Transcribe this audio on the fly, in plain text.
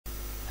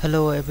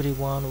Hello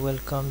everyone,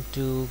 welcome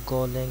to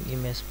Golang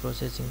Image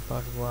Processing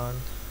Part 1.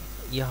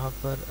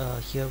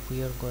 Here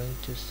we are going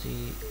to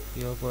see,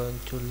 we are going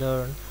to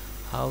learn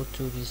how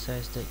to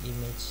resize the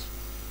image.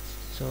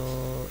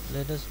 So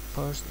let us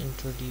first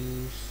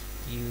introduce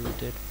you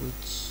that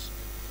which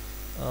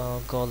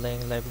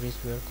Golang libraries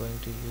we are going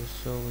to use.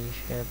 So we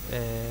have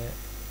a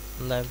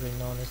library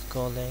known as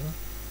Golang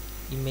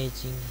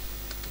Imaging.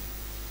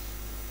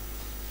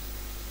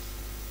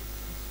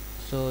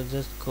 So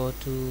just go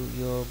to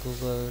your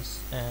Googles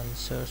and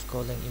search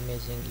Golang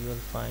Imaging. You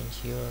will find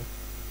here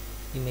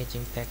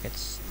imaging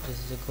packets. This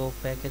is a Go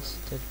package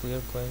that we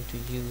are going to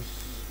use.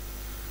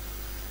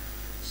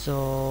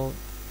 So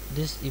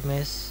this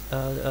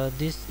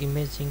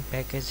imaging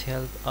package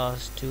help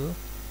us to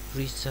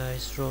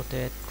resize,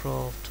 rotate,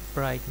 crop,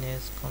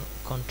 brightness,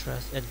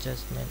 contrast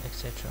adjustment,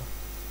 etc.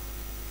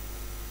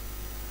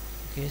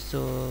 Okay,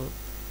 so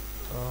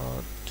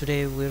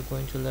today we're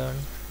going to learn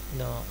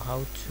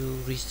how to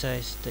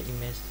resize the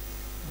image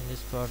in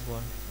this part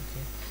 1.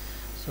 Okay,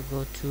 so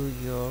go to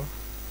your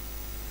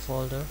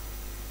folder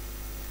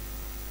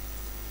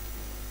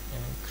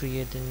and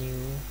create a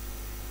new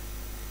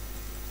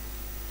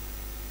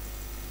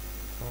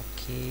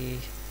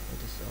it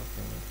is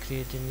opening.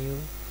 Create a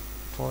new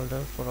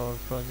folder for our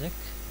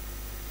project,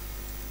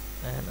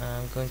 and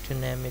I'm going to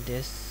name it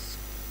as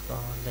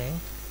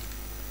length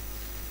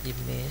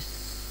image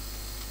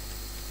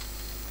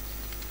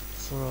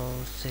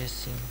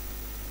processing.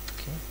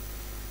 Okay,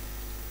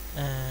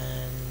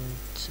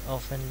 and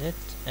open it,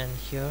 and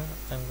here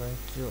I'm going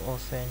to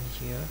open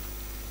here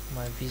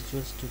my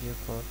Visual Studio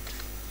Code.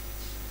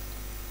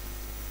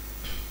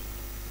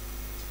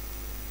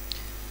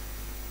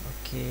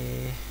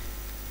 Okay,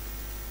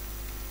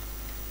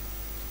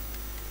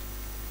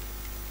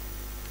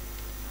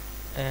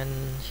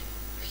 and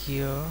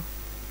here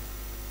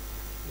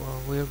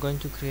we're going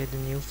to create a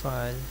new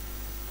file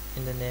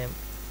in the name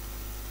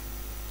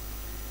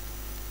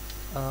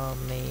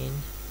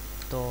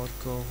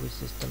main.go,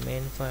 which is the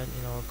main file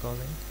in our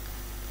Golang.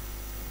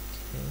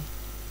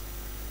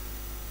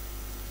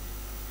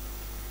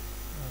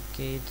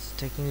 Okay, it's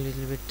taking a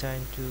little bit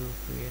time to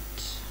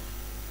create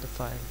the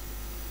file.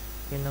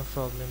 Okay, no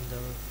problem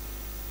though.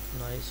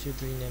 Now I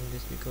should rename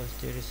this because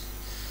there is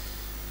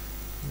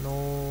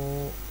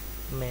no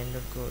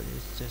main.go,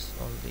 it's just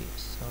only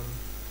some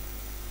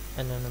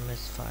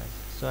anonymous file.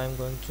 So I'm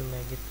going to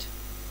make it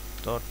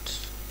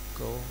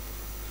 .go.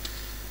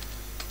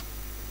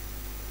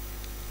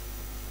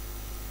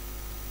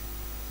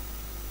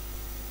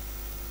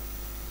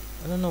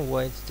 I don't know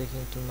why it's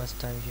taking too much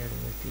time here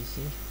in my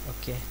PC.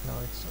 Okay,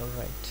 now it's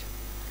alright.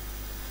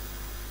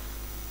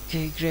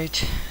 Okay,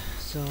 great.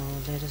 So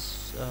let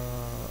us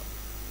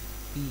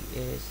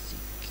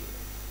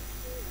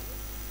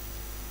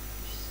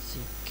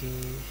CK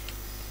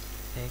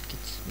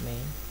package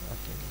main.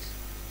 Okay,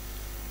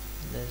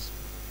 let's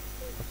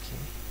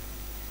okay.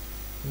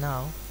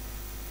 Now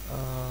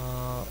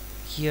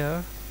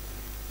here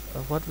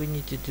what we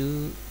need to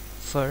do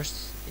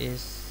first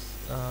is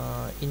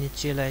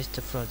initialize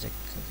the project.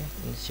 Okay,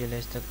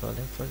 initialize the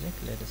Golang project.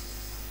 Let us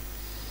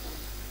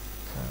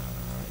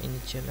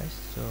initialize.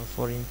 So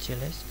for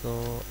initialize,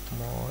 go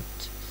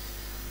mode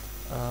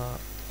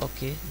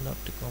okay, not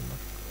to go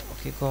mode.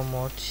 Okay, go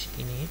mode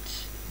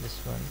init. This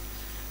one,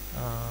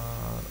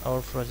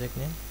 our project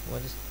name.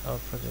 What is our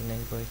project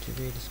name going to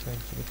be? It is going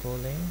to be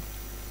Golang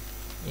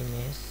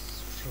Image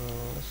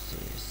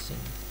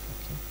Processing.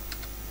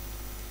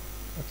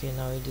 Okay,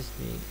 now it is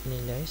being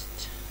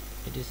initialized.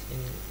 It is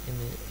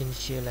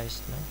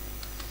initialized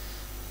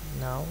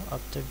now.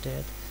 After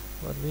that,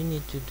 what we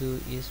need to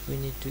do is we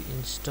need to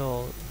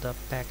install the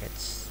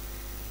packets,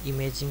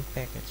 imaging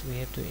packets. We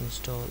have to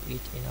install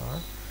it in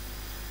our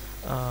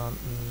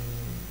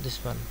this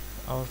one,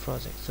 our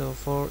project. So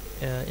for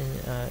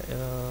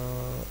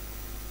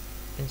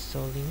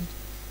installing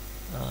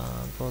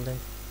Golang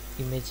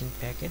imaging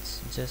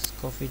packets, just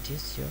copy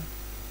this here.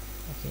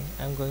 Okay,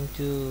 I'm going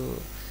to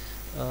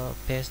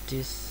paste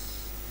this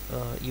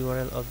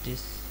URL of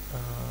this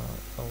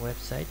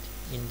website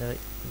in the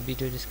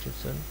video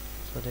description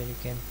so that you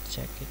can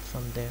check it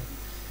from there.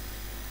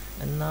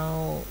 And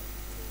now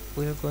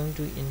we are going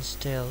to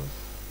install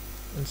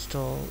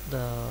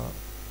the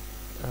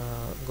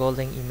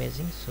Golang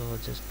imaging. So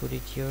just put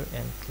it here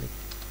and click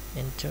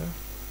enter,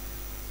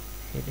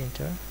 hit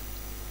enter,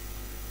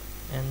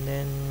 and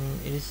then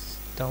it is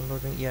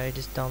downloading. Yeah, it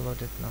is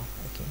downloaded now.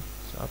 Okay,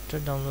 so after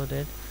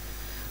downloaded,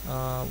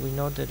 we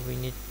know that we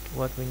need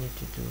what we need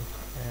to do,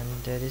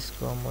 and that is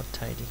go mode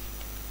tidy.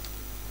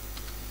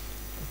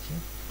 Okay,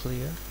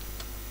 clear.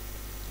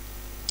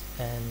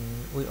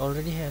 And we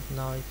already have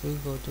now. If we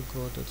go to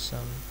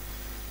go.sum,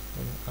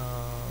 then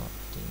I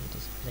think it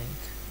is blank.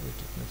 We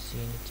did not see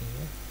anything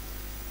here.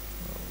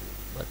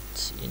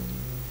 But in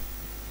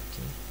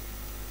okay,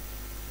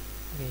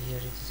 here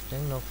it is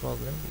blank. No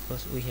problem,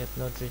 because we have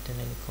not written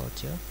any code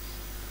here.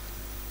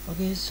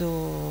 Okay,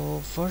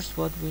 so first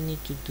what we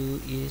need to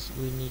do is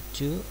we need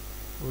to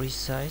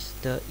resize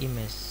the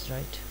image,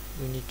 right?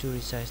 We need to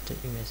resize the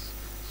image.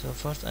 So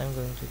first I'm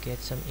going to get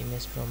some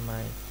image from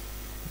my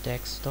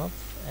desktop.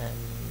 And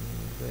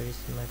where is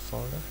my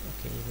folder?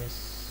 Okay, image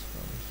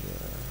from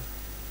here.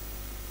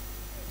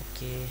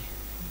 Okay,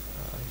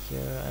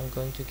 here I'm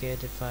going to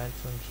get a file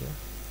from here.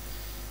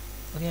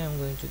 Okay, I'm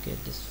going to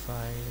get this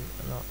file,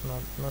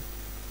 not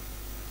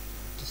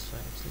this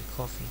file, actually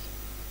copy.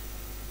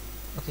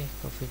 Okay,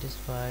 copy this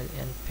file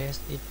and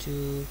paste it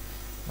to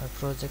my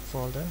project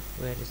folder.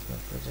 Where is my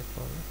project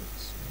folder?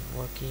 It's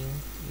working,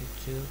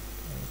 YouTube,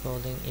 and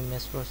Golang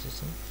Image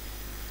Processing.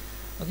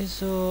 Okay,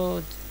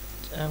 so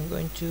I'm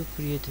going to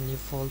create a new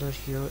folder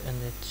here,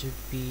 and it should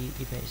be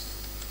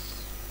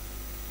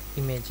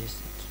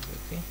images.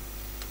 Okay,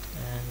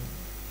 and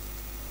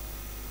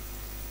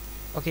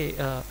okay,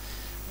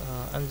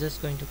 I'm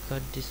just going to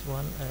cut this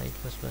one. It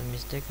was by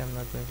mistake. I'm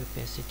not going to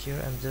paste it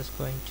here. I'm just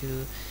going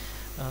to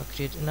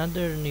create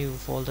another new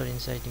folder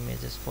inside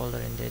images folder,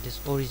 and that is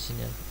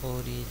original,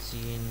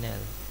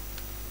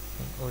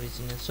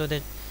 so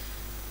that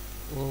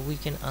we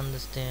can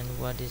understand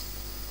what is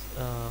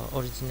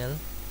original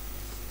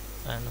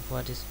and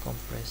what is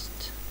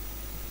compressed.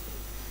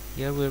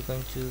 Here we're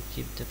going to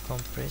keep the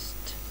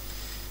compressed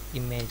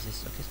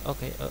images.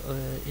 Okay,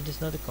 it is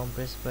not a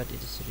compressed, but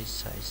it is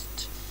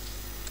resized.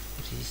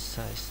 Okay,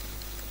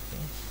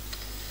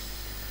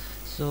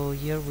 so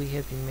here we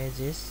have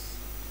images.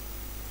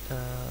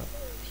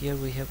 Here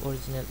we have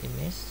original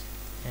image,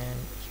 and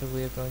here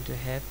we are going to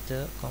have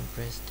the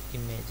compressed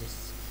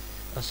images.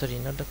 Sorry,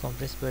 not the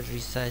compressed but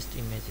resized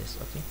images.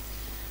 Okay,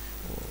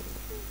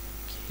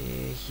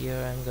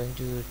 here I'm going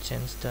to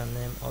change the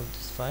name of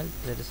this file.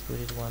 Let us put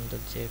it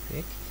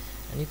 1.jpg,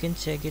 and you can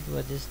check it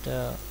what is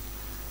the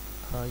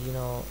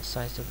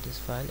size of this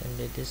file, and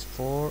it is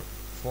 4.8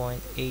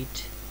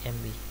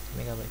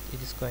 megabyte.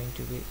 It is going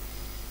to be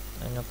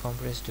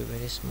compressed to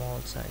very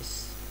small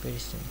size very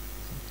soon.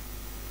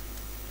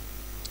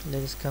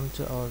 Let us come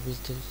to our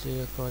Visual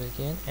Studio Code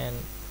again,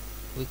 and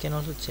we can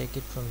also check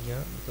it from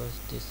here, because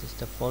this is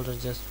the folder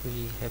just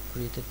we have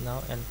created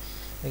now, and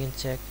we can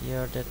check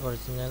here that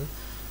original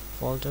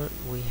folder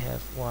we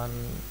have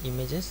one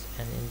images,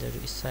 and in the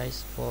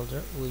resize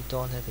folder we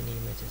don't have any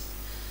images.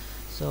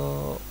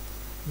 So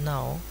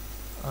now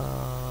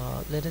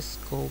let us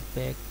go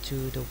back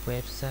to the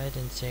website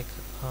and check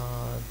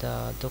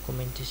the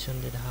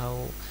documentation that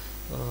how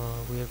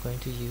we are going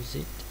to use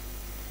it.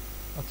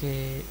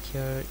 Okay,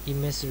 here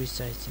image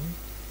resizing.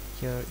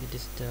 Here it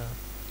is the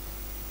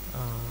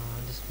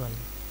this one.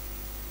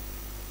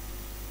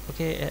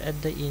 Okay,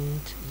 at the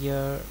end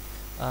here,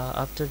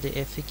 after the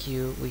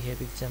FAQ we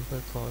have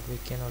example code. We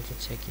can also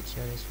check it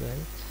here as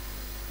well.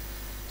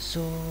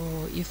 So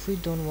if we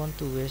don't want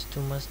to waste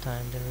too much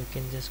time, then we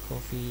can just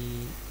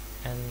copy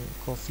and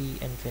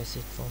paste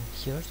it from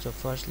here. So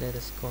first let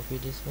us copy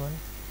this one.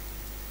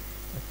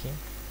 Okay,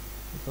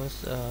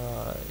 because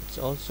it's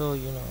also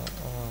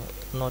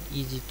not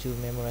easy to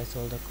memorize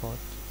all the code.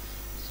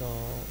 So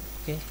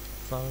okay,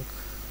 func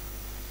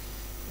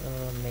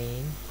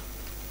main.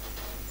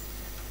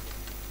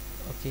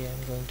 Okay,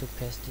 I'm going to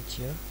paste it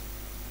here.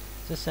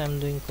 Just I'm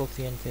doing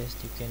copy and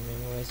paste. You can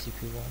memorize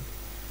if you want.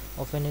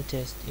 Open a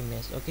test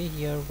image. Okay,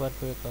 here what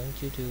we're going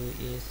to do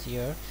is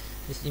here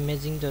this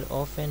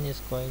imaging.open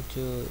is going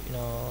to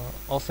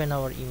open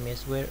our image.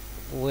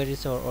 Where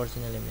is our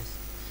original image?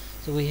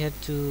 So we have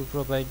to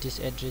provide this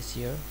address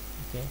here.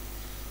 Okay,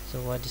 so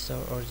what is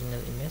our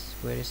original image?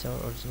 Where is our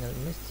original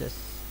image? Just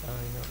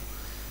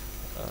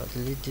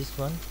delete this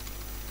one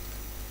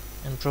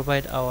and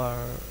provide our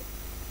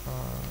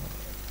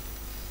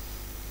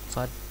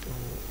path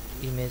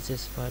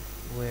images path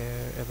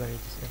wherever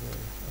it is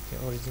available. Okay,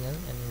 original,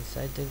 and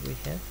inside that we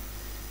have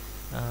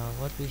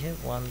what we have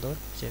 1.jpg.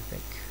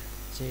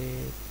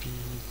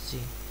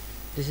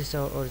 This is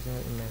our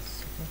original image.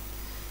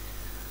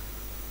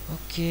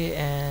 Okay,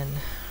 and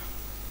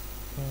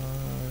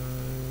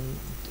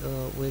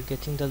we're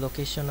getting the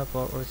location of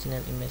our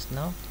original image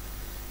now.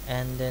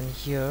 And then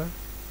here,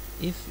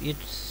 if it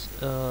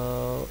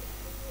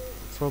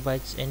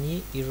provides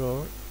any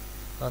error,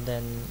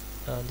 then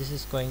this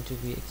is going to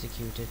be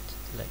executed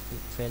like we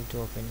failed to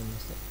open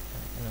image,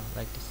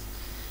 like this.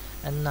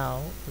 And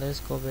now let's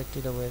go back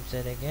to the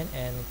website again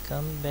and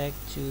come back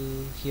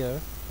to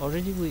here.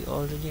 We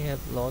already have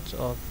lots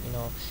of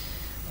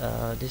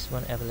this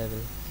one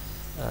available,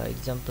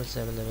 examples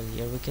available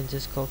here. We can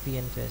just copy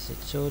and paste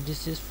it. So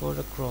this is for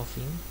the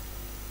cropping,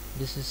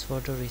 this is for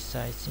the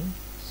resizing.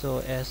 So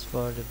as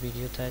for the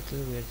video title,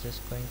 we're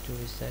just going to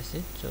resize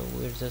it. So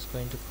we're just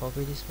going to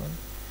copy this one.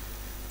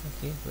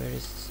 Okay, where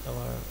is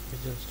our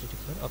Visual Studio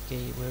Code?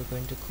 Okay, we're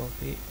going to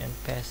copy and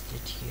paste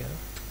it here.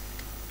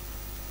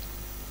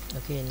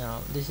 Okay,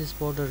 now this is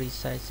for the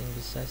resizing.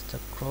 Resize the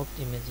cropped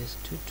images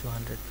to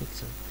 200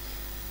 pixels.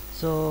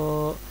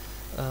 So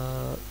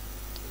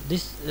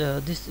this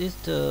is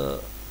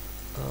the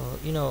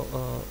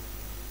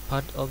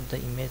part of the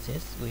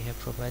images. We have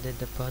provided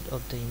the part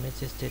of the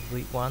images that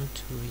we want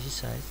to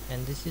resize,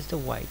 and this is the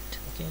white.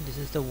 Okay, this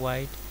is the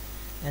white,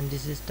 and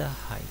this is the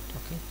height.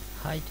 Okay,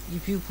 height,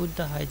 if you put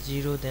the height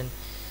 0, then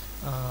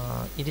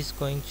it is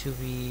going to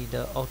be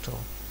the auto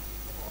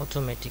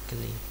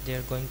automatically. They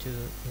are going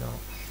to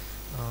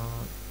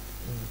uh,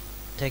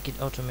 take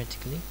it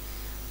automatically.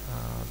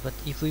 But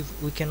if we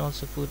can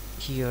also put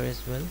here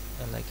as well,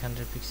 like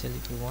 100 pixel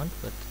if we want,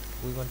 but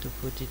we want to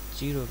put it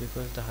 0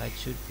 because the height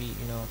should be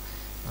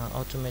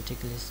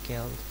automatically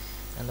scaled,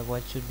 and the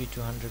width should be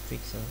 200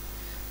 pixel.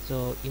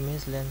 So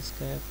image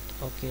landscape,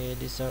 okay,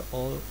 these are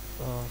all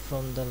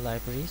from the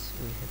libraries.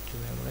 We have to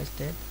memorize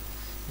that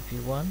if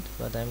you want,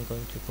 but I'm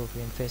going to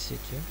copy and paste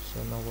it here,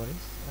 so no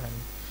worries.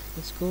 And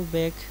let's go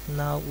back.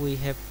 Now we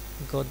have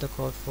got the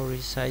code for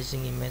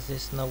resizing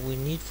images. Now we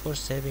need for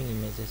saving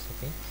images.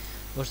 Okay,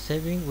 for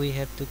saving we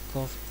have to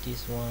copy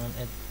this one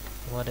at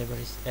whatever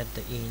is at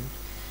the end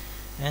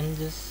and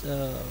just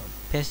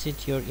paste it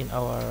here in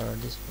our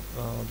this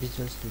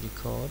Visual Studio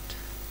Code.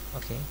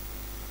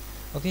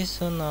 Okay,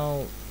 so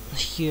now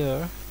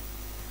here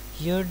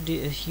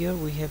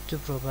we have to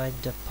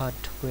provide the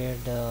path where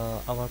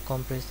our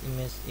compressed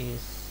image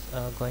is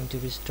going to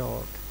be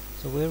stored.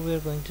 So where we are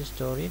going to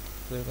store it,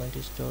 we're going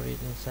to store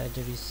it inside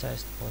the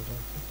Resize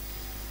folder.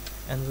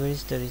 And where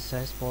is the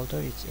Resize folder?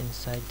 It's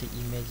inside the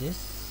images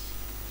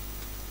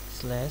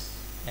slash,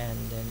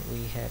 and then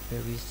we have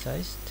a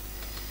resized.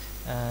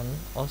 And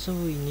also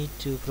we need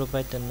to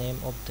provide the name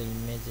of the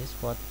images,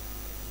 what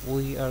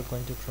we are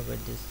going to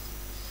provide this.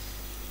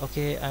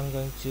 Okay, I'm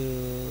going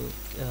to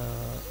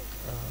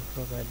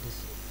provide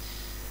this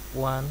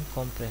one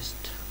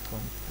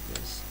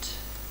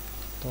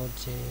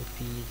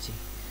compressed.jpg.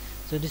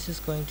 so this is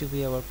going to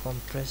be our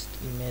compressed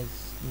image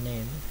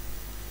name.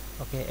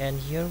 Okay, and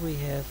here we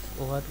have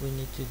what we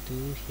need to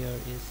do here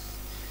is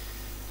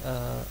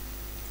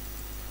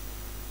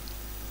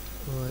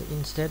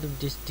instead of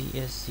this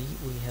DSC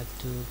we have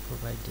to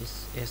provide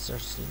this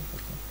src.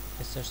 Okay,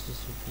 src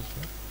should be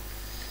here,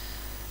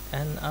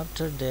 and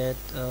after that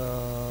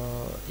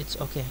it's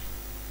okay,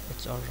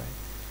 it's alright.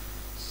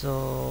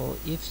 So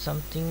if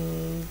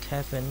something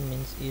happened,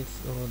 means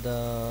if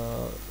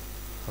the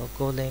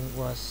Golang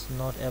was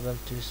not able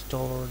to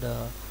store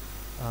the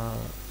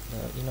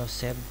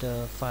save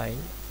the file,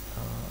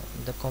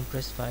 the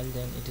compressed file,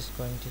 then it is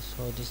going to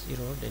show this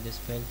error that is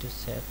failed to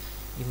save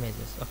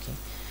images. Okay,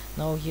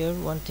 now here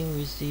one thing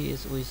we see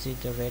is we see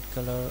the red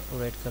color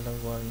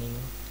warning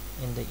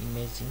in the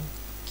imaging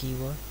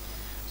keyword.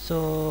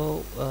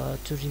 So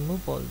to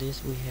remove all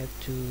this we have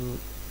to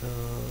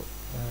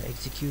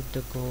execute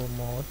the go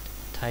mode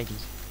tidy.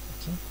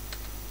 Okay,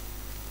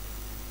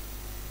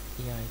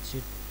 yeah, it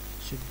should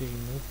be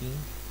removing.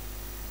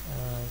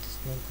 It's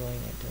not going,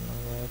 I don't know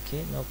why.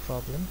 Okay, no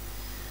problem.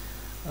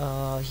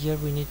 Here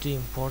we need to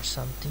import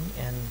something,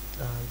 and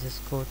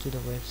just go to the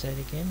website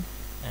again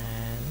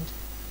and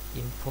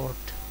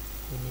import.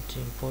 We need to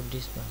import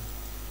this one.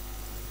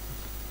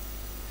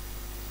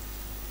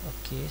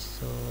 Okay,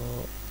 so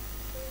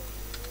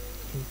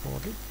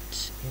import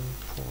it,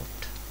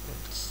 import,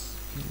 it's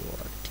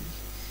PORT.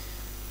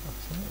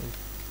 Okay,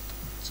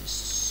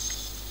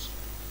 just,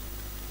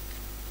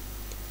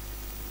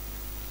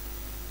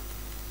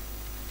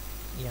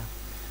 yeah.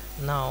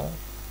 Now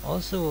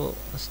also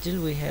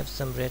still we have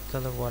some red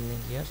color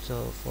warning here,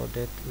 so for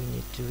that we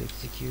need to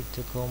execute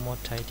the go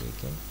mode tidy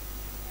again.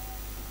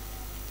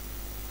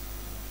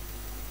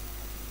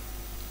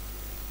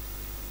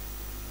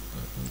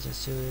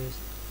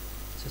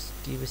 Just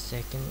give a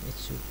second, it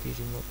should be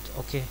removed.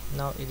 Okay,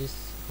 now it is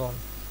gone,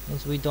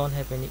 means we don't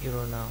have any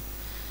error now.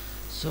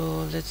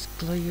 So let's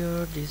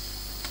clear this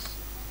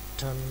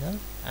terminal,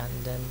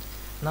 and then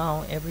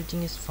now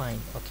everything is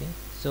fine. Okay,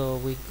 so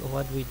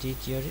what we did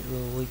here,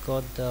 we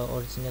got the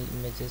original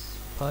images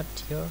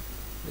part here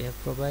we have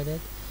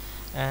provided,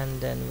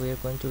 and then we are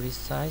going to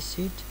resize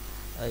it.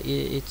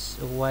 Its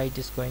width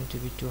is going to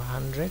be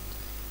 200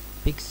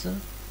 pixel.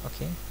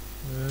 Okay,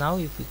 now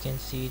if we can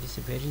see, it is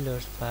a very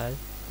large file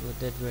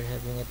that we're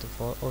having at the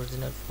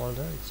original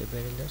folder. It's a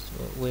very large,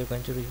 so we're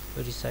going to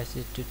resize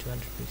it to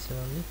 200 pixel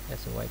only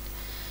as a white,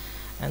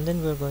 and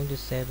then we're going to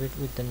save it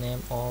with the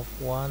name of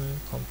one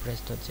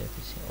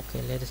compressed.jpg.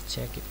 okay, let us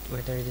check it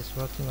whether it is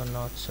working or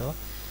not. So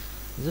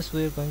this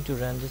we're going to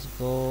run this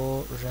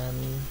go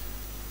run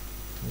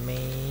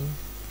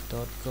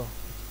main.go.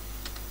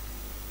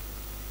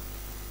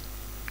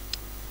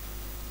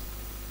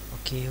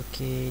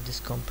 okay, this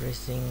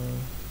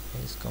compressing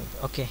is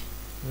okay,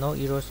 no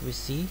errors we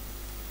see.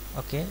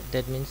 Okay,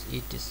 that means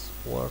it is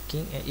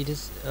working, it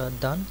is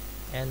done.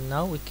 And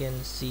now we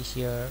can see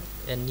here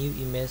a new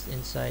image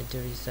inside the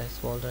Resize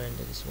folder, and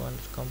that is one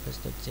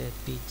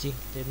compressed.jpg.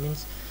 that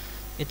means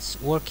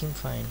it's working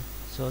fine.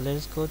 So let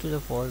us go to the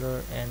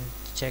folder and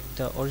check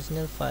the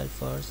original file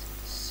first.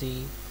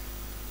 See,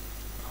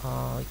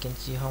 you can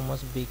see how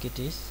much big it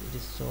is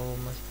so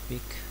much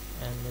big.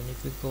 And then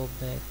if we go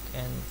back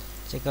and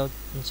check out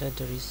inside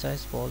the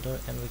Resize folder,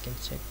 and we can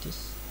check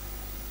this,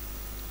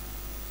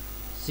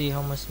 see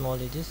how much small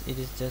it is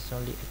just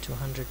only a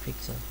 200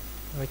 pixel.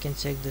 We can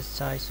check the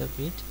size of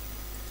it,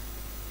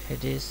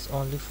 it is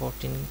only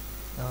 14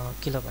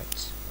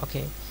 kilobytes.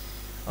 Okay,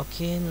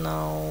 Okay,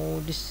 now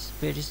this is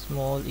very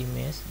small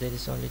image, there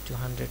is only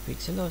 200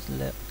 pixels.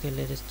 Okay,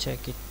 let us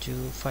check it to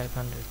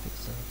 500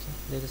 pixels. Okay,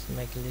 let us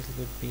make a little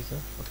bit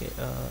bigger. Okay,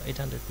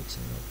 800 pixel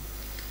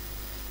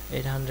maybe.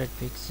 800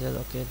 pixel.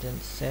 Okay, then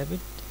save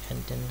it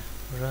and then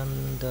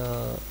run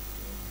the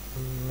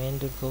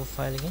main.go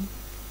file again.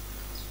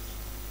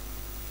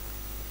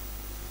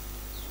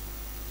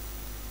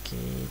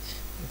 Okay,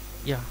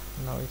 yeah,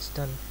 now it's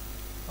done.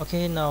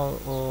 Okay, now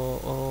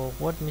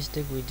what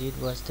mistake we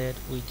did was that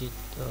we did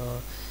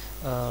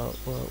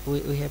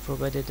we have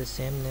provided the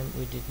same name,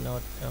 we did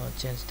not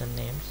change the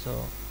name,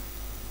 so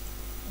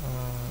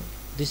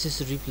this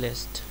is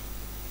replaced.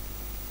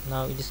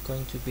 Now it is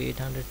going to be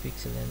 800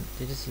 pixel and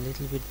it is a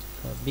little bit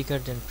bigger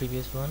than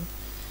previous one.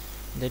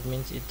 That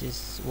means it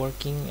is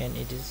working and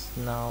it is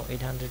now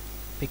 800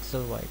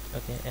 pixel wide.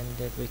 Okay, and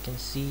that we can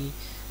see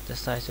the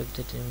size of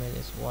that image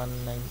is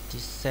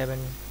 197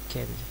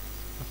 KB.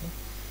 Okay,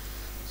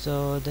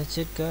 so that's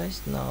it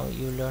guys. Now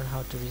you learn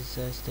how to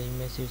resize the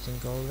image using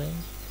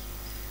Golang.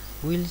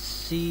 We'll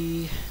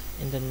see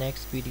in the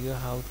next video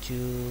how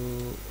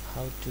to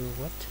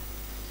what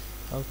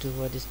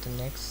what is the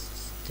next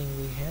thing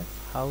we have,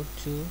 how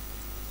to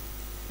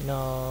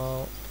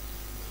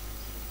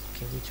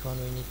okay, which one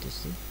we need to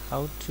see,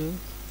 how to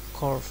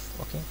curve.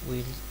 Okay,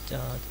 we'll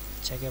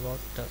check about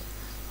the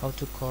how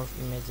to curve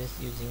images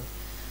using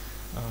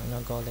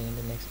Golang in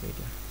the next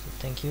video. So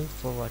thank you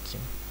for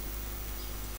watching.